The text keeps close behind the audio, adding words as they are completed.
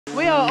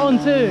We are on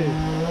to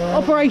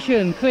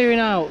Operation clearing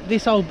out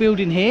this old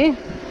building here.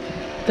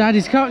 Dad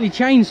is currently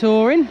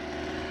chainsawing,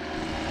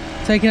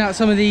 taking out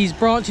some of these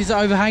branches that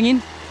are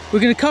overhanging. We're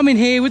going to come in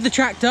here with the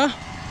tractor.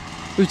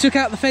 We took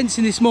out the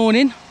fencing this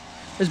morning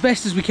as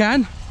best as we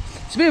can.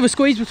 It's a bit of a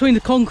squeeze between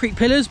the concrete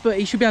pillars, but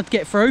he should be able to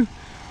get through.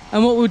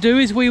 And what we'll do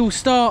is we will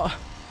start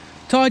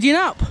tidying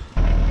up.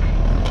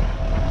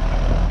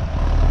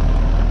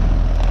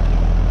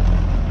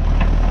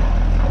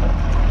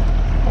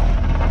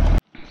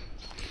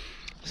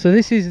 So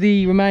this is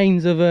the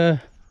remains of an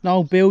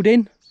old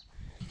building.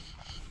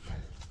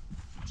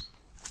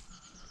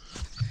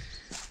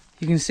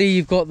 You can see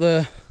you've got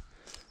the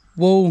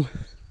wall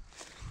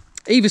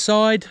either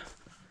side,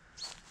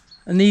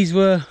 and these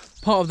were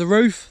part of the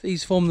roof.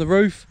 These form the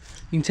roof.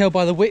 You can tell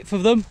by the width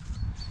of them.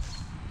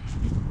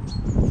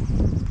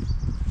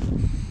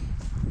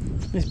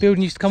 This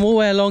building used to come all the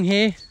way along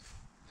here,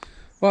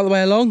 right the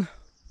way along.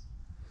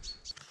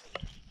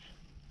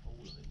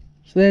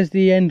 So there's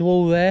the end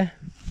wall there.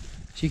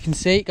 As you can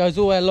see, it goes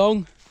all the way along.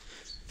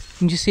 You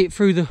can just see it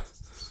through the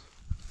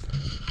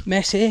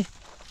mess here.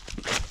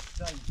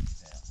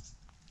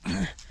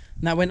 And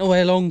that went all the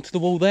way along to the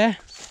wall there.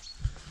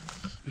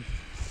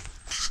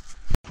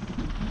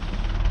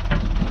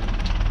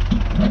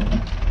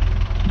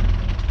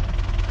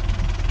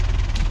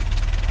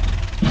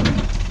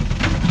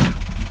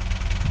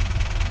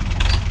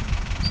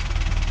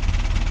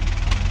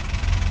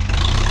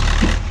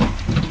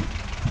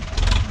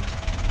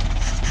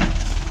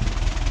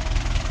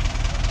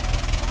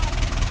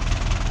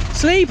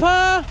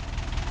 Sleeper!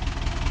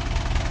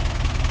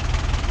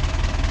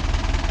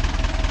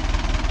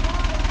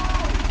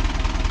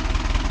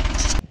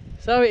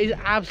 So it is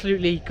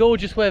absolutely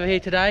gorgeous weather here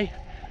today.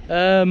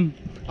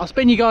 I'll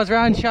spin you guys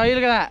around and show you.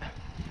 Look at that.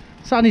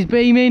 Sun is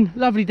beaming,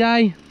 lovely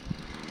day.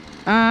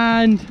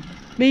 And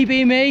me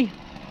being me,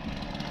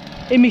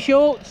 in my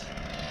shorts,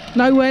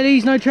 no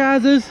wellies, no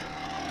trousers.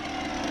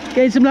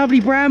 Getting some lovely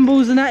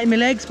brambles and that in my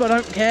legs, but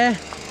I don't care.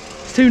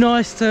 It's too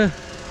nice to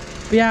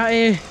be out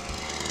here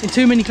in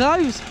too many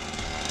clothes.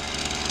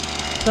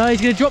 So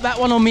he's going to drop that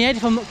one on my head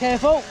if I'm not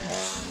careful.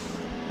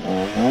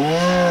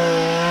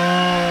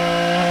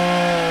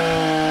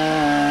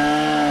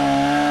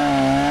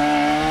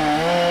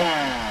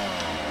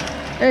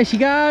 There she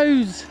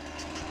goes.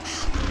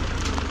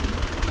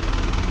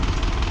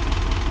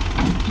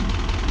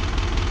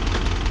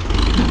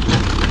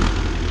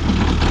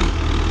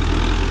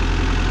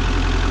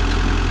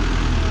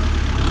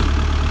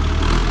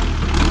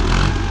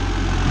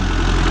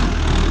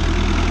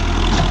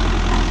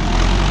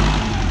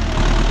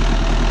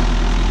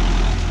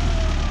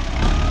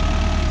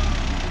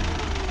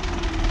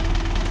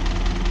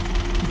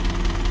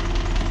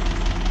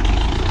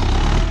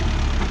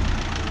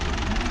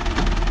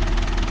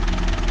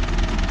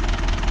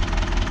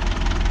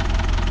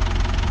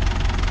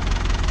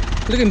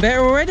 Looking better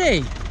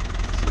already.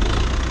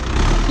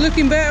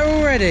 Looking better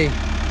already.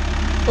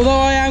 Although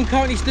I am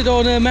currently stood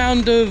on a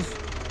mound of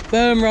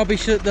burn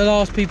rubbish that the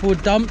last people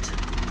had dumped.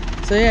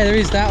 So yeah, there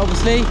is that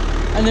obviously.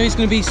 And there is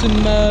going to be some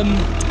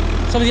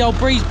of the old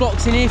breeze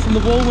blocks in here from the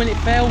wall when it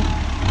fell.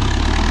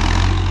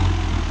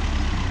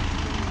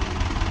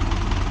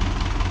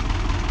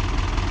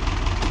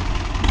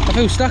 I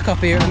feel stuck up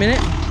here in a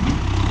minute.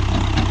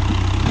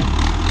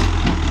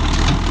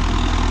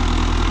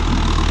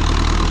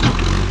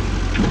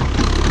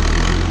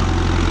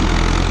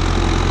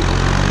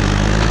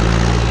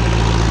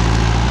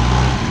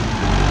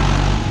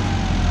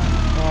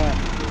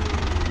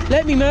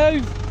 Let me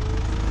move.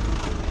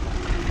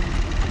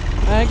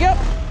 There you go.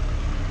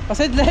 I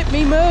said let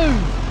me move.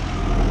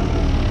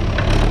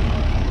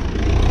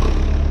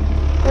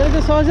 Look at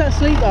the size of that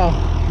sleeper.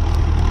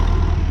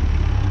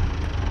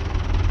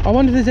 I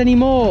wonder if there's any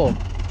more.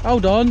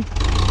 Hold on.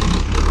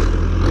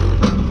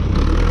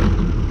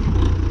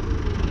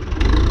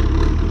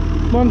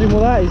 I'm wondering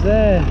what that is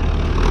there.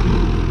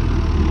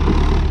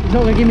 He's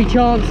not going to give me a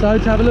chance though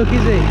to have a look,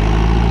 is he?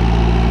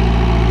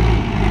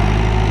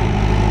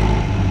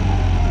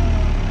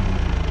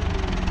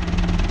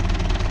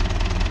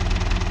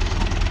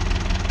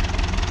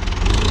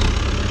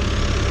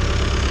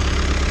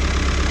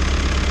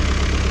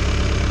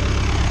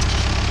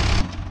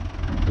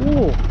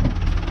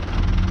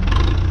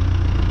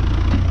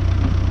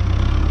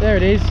 There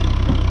it is.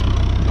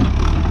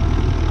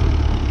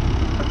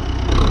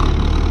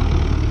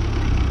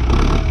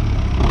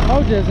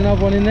 Oh, there's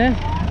another one in there.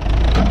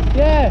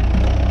 Yeah.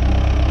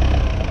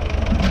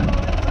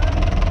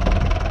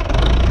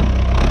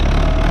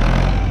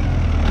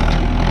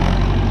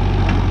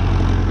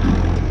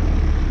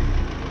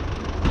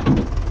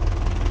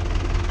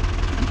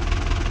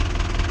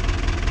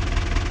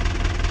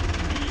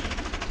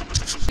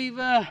 We've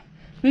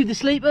moved the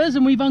sleepers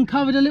and we've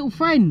uncovered a little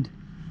friend.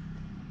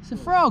 It's a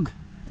frog.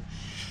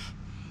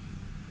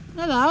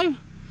 Hello.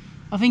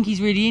 I think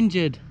he's really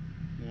injured.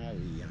 No,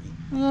 he ain't.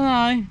 I don't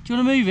know. Do you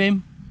want to move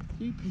him?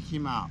 You pick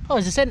him up. Oh,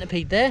 there's a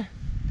centipede there.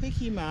 Pick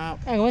him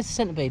up. Hang on, where's the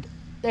centipede?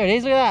 There it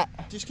is, look at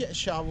that. Just get a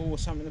shovel or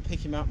something to pick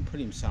him up and put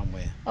him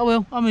somewhere. I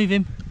will, I'll move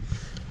him.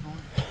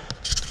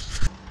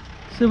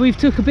 So we've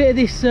took a bit of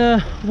this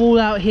wall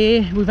out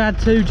here. We've had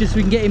to just so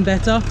we can get him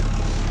better.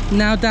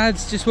 Now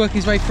Dad's just working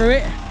his way through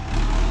it.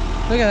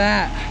 Look at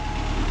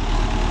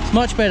that. It's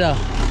much better.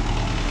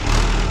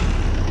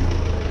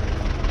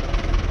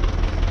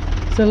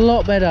 It's a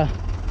lot better.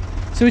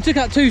 So we took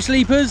out 2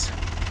 sleepers.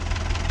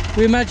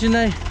 We imagine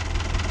they...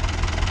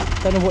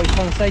 Don't know what he's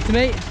trying to say to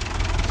me.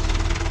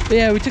 But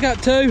yeah, we took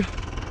out 2.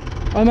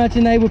 I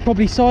imagine they were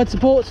probably side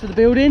supports for the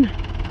building.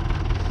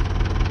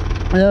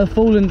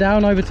 Fallen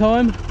down over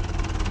time.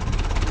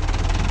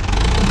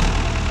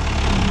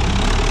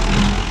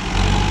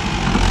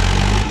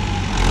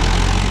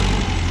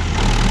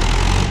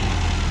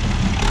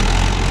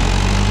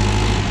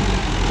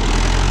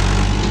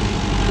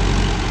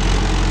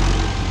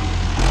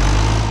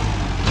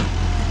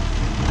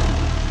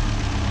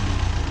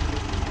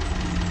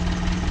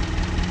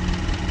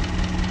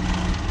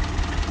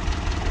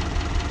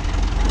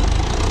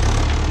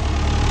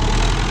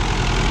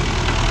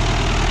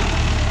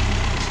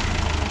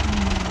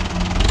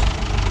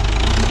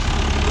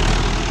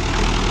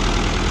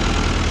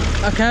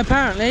 Okay,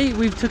 apparently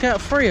we've took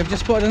out 3. I've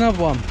just spotted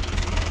another one.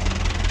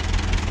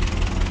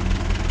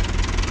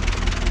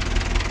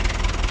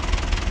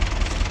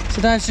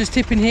 So Dad's just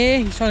tipping here.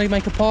 He's trying to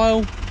make a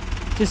pile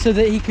just so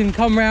that he can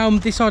come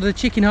round this side of the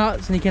chicken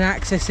huts and he can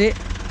access it,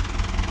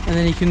 and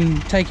then he can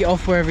take it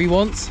off wherever he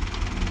wants.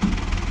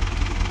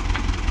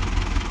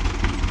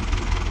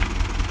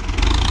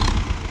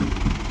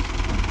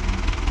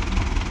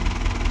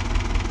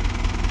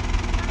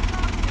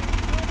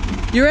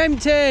 You're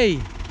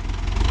empty!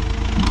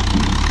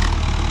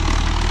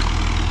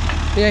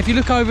 Yeah, if you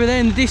look over there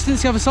in the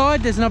distance, the other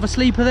side, there's another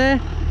sleeper there.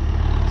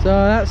 So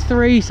that's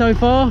 3 so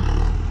far.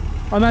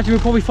 I imagine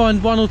we'll probably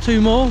find 1 or 2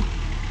 more.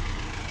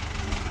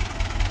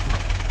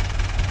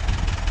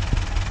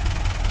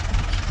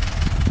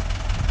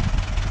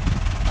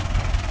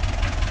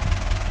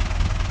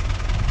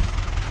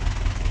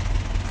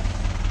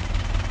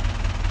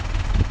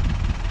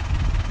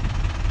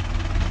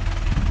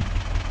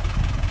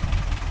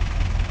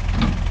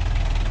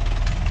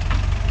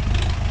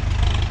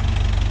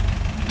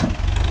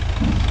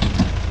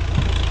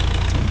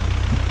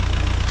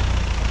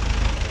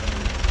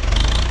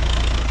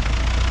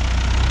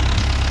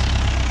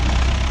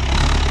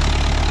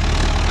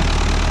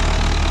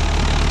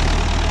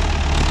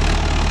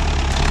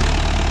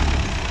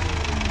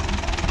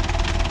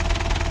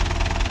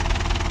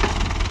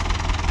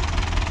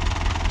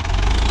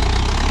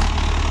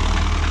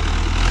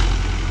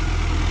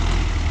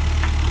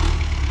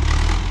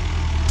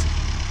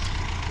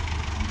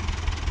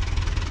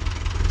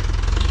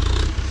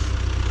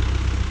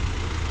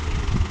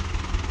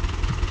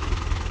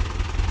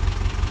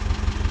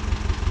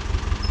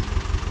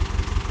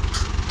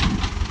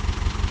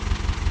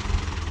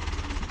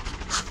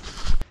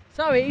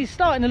 So it is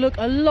starting to look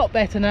a lot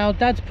better now.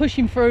 Dad's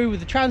pushing through with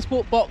the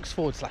transport box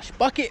 /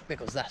 bucket,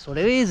 because that's what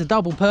it is, a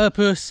double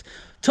purpose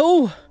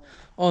tool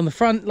on the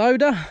front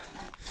loader.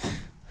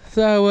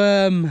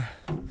 So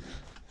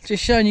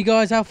just showing you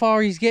guys how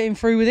far he's getting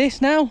through with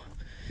this now.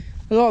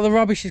 A lot of the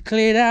rubbish is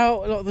cleared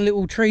out, a lot of the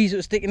little trees that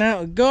were sticking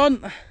out are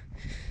gone.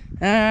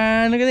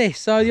 And look at this.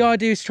 So the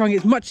idea is to try and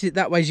get as much of it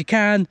that way as you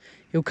can.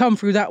 He'll come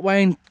through that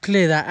way and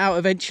clear that out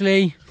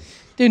eventually.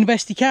 Doing the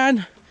best he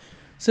can.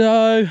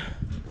 So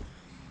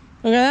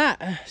look at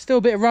that, still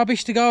a bit of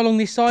rubbish to go along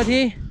this side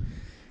here.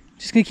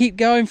 Just gonna keep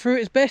going through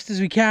it as best as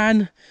we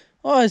can.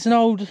 Oh, there's an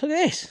old, look at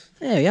this,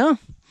 there we are.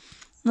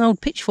 An old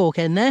pitchfork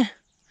end there.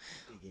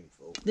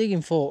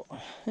 Digging fork.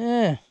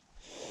 Yeah.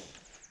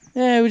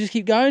 Yeah, we'll just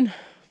keep going.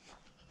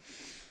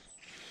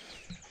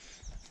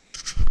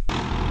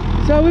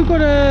 So we've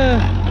got a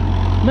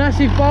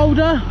massive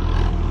boulder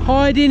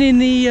hiding in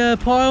the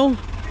pile.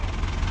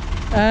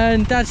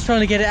 And Dad's trying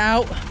to get it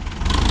out.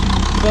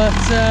 But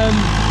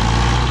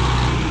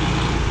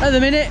at the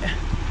minute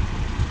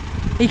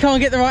he can't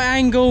get the right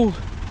angle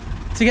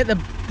to get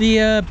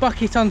the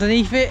bucket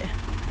underneath it.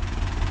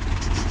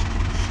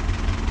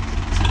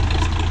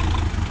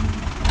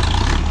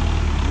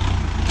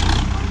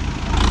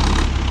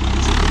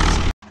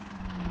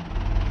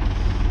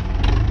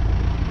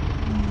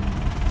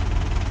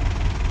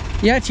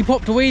 He actually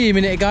popped a wheelie a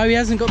minute ago. He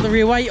hasn't got the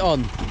rear weight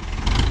on.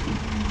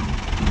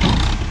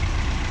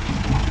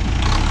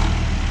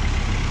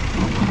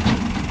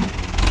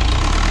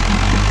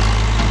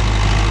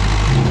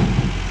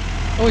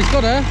 Oh, he's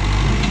got her.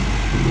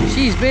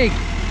 She's big.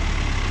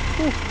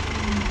 Ooh.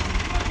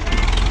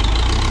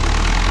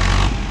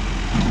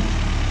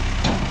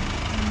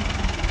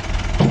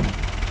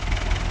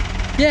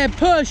 Yeah,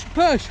 push,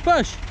 push,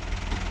 push.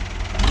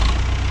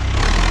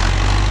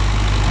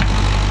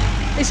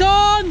 It's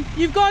on!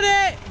 You've got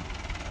it!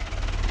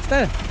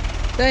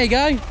 There you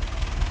go.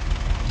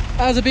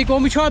 That was a big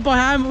one. We tried by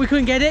hand, but we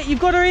couldn't get it. You've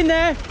got her in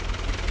there.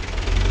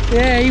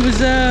 Yeah, he was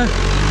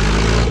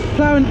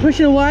ploughing,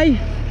 pushing away.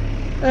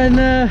 And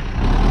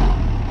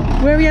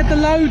where he had the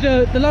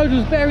loader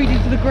was buried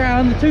into the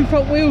ground. The 2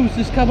 front wheels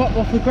just come up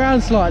off the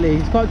ground slightly.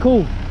 It's quite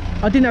cool.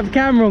 I didn't have the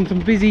camera on because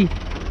I'm busy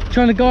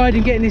trying to guide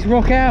and getting this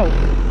rock out.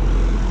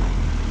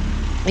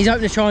 He's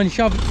hoping to try and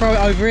throw it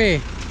over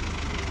here.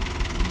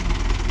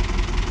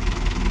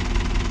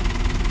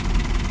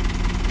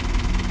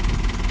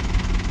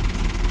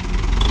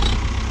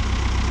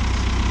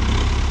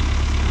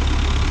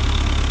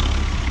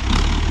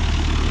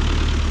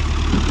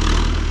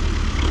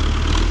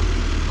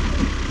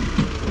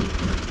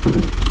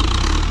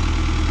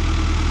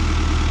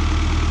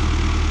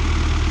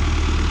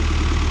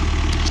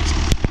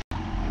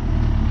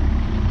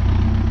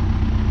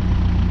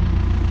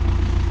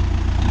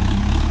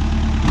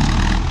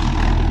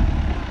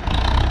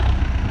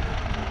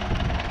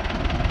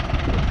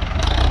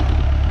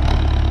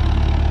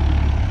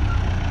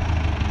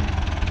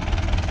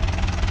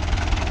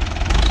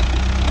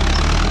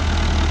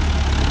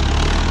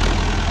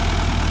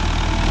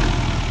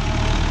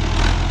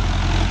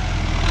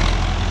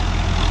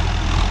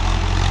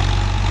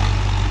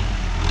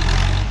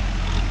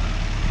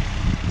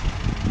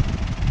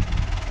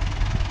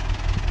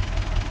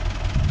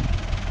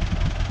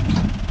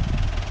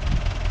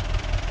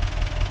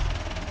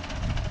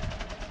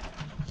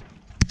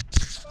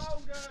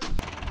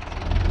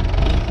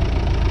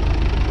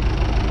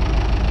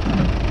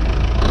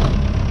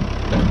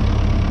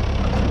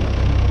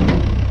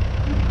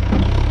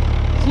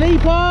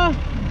 Sleeper!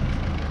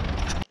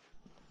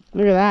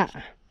 Look at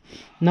that.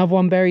 Another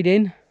one buried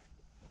in.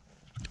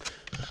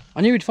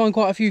 I knew we'd find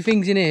quite a few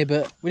things in here,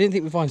 but we didn't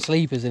think we'd find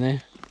sleepers in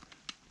here.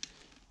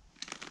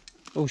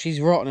 Oh, she's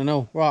rotten and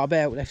all. Right, I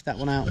better have left that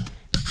one out.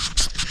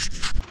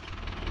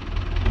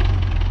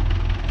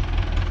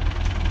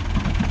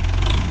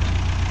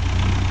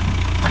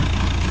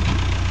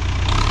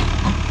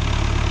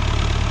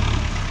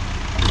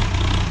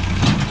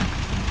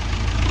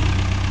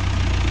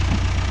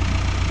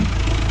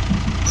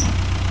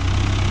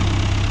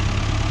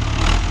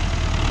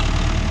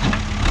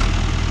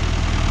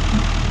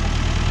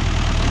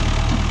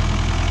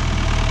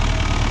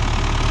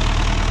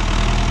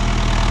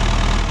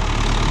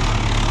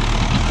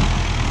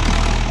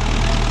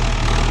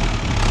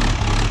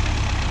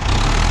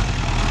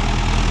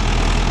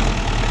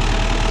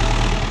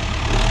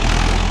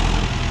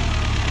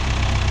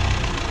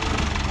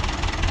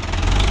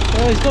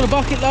 Well, he's got a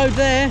bucket load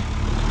there.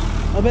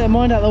 I better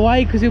mind out of the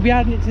way because he'll be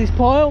adding it to this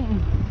pile.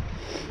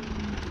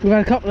 We've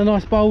had a couple of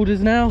nice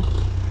boulders now.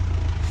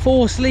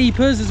 4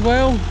 sleepers as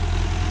well.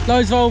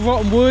 Loads of old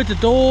rotten wood, a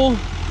door.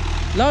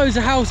 Loads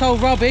of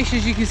household rubbish,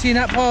 as you can see in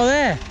that pile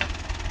there.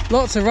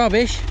 Lots of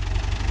rubbish.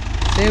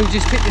 So he'll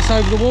just fit this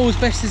over the wall as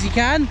best as he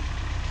can.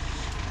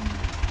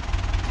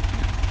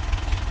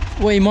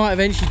 What he might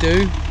eventually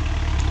do,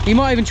 he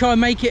might even try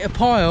and make it a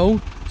pile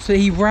so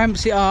he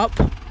ramps it up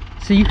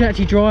so you can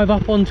actually drive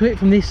up onto it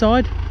from this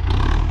side.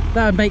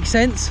 That would make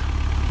sense.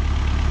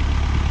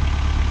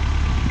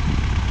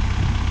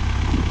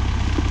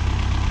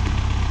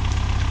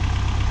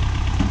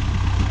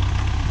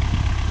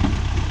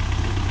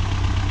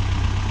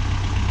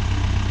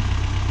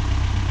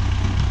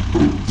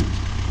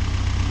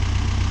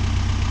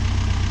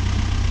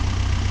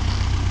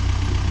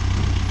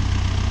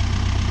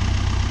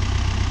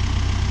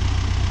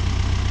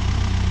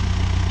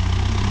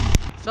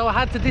 So I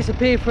had to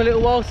disappear for a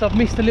little while, so I've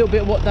missed a little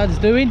bit of what Dad's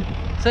doing.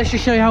 So let's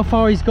just show you how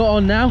far he's got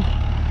on now.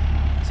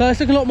 So it's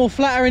looking a lot more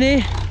flatter in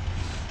here.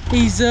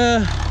 He's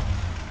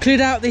cleared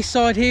out this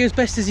side here as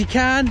best as he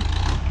can.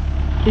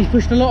 He's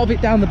pushed a lot of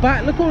it down the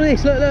back. Look at all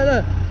this, look, look,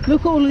 look.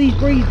 Look at all of these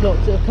breeze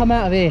blocks that have come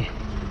out of here.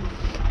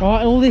 All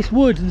right, and all this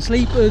wood and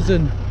sleepers,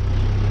 and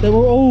they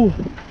were all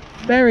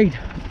buried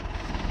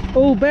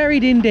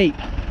in deep.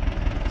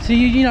 So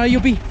you know, you'll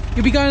be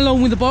going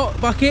along with the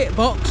box,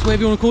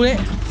 whatever you want to call it,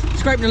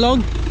 scraping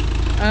along,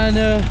 and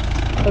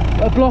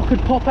a block could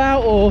pop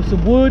out, or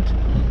some wood.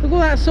 Look at all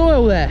that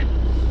soil there.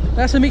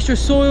 That's a mixture of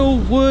soil,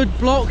 wood,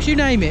 blocks, you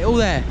name it, all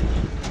there.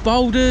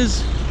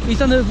 Boulders. He's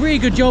done a really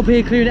good job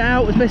here clearing it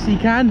out as best as he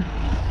can.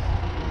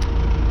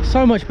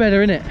 So much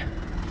better, innit?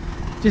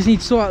 Just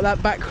need to sort out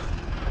that back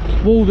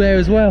wall there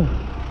as well.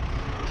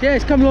 So yeah,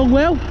 it's come along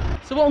well.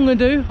 So what I'm going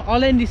to do,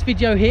 I'll end this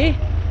video here.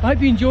 I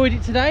hope you enjoyed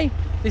it today.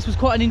 This was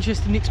quite an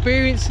interesting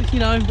experience, you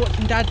know,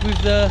 watching Dad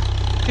with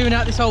clearing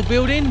out this old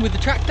building with the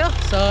tractor.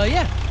 So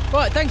yeah,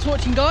 right, thanks for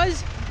watching,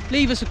 guys.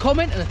 Leave us a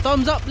comment and a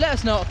thumbs up, let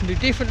us know what I can do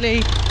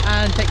differently,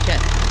 and take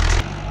care.